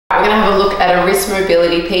we're going to have a look at a wrist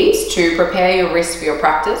mobility piece to prepare your wrist for your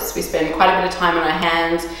practice. We spend quite a bit of time on our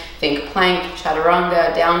hands. Think plank,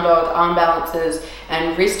 chaturanga, down dog, arm balances,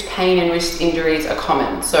 and wrist pain and wrist injuries are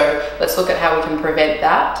common. So let's look at how we can prevent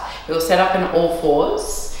that. You'll set up in all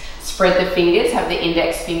fours, spread the fingers, have the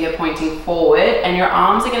index finger pointing forward, and your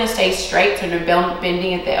arms are going to stay straight, so no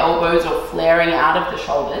bending at the elbows or flaring out of the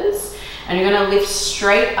shoulders. And you're going to lift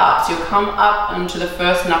straight up, so you'll come up onto the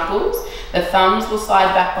first knuckles, the thumbs will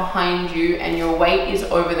slide back behind you, and your weight is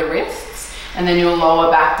over the wrists, and then you'll lower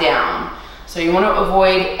back down. So you want to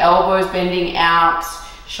avoid elbows bending out,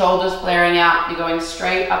 shoulders flaring out. You're going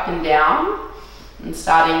straight up and down and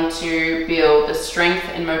starting to build the strength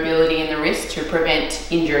and mobility in the wrist to prevent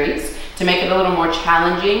injuries. To make it a little more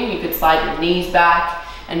challenging, you could slide your knees back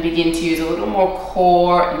and begin to use a little more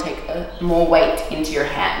core and take more weight into your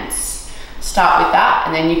hands. Start with that,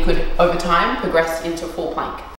 and then you could, over time, progress into full plank.